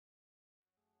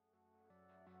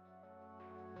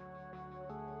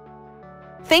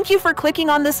Thank you for clicking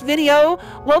on this video.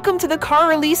 Welcome to the Car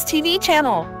Release TV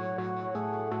channel.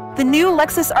 The new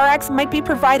Lexus RX might be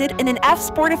provided in an F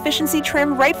Sport efficiency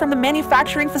trim right from the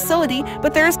manufacturing facility,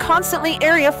 but there is constantly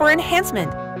area for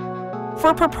enhancement.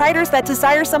 For proprietors that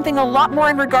desire something a lot more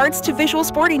in regards to visual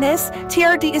sportiness,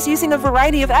 TRD is using a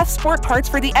variety of F Sport parts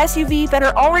for the SUV that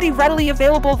are already readily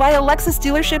available via Lexus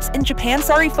dealerships in Japan.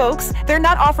 Sorry folks, they're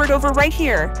not offered over right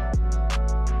here.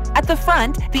 At the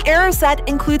front, the aero set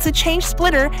includes a change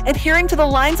splitter adhering to the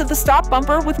lines of the stop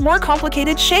bumper with more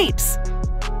complicated shapes.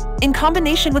 In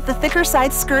combination with the thicker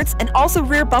side skirts and also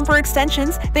rear bumper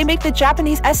extensions, they make the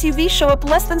Japanese SUV show up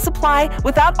less than supply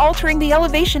without altering the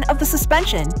elevation of the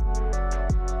suspension.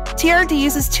 TRD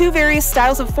uses two various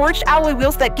styles of forged alloy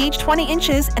wheels that gauge 20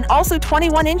 inches and also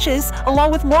 21 inches,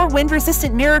 along with more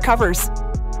wind-resistant mirror covers.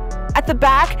 At the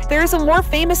back, there is a more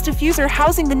famous diffuser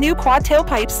housing the new quad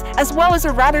tailpipes, as well as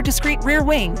a rather discreet rear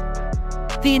wing.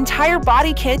 The entire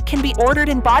body kit can be ordered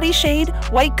in body shade,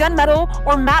 white gunmetal,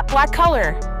 or matte black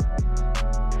color.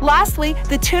 Lastly,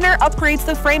 the tuner upgrades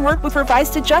the framework with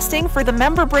revised adjusting for the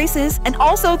member braces and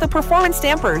also the performance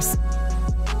dampers.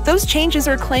 Those changes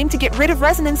are claimed to get rid of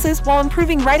resonances while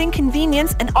improving riding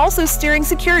convenience and also steering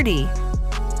security.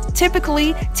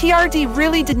 Typically, TRD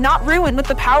really did not ruin with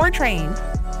the powertrain.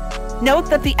 Note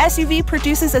that the SUV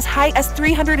produces as high as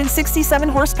 367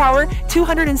 horsepower,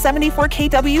 274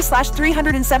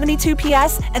 kW/372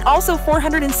 PS, and also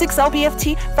 406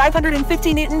 lb-ft,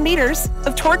 550 Nm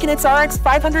of torque in its RX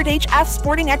 500hF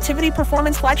Sporting Activity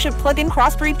Performance flagship plug-in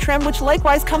crossbreed trim, which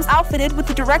likewise comes outfitted with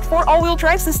the direct 4 all-wheel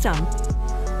drive system.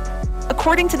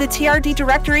 According to the TRD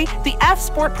directory, the F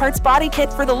Sport parts body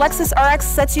kit for the Lexus RX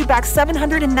sets you back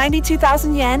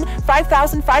 792,000 yen,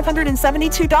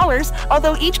 $5,572,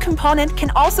 although each component can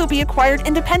also be acquired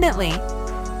independently.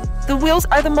 The wheels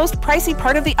are the most pricey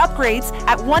part of the upgrades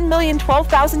at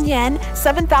 1,012,000 yen,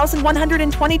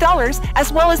 $7,120,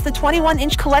 as well as the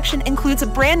 21-inch collection includes a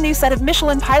brand new set of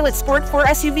Michelin Pilot Sport 4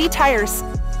 SUV tires.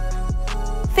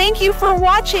 Thank you for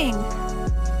watching!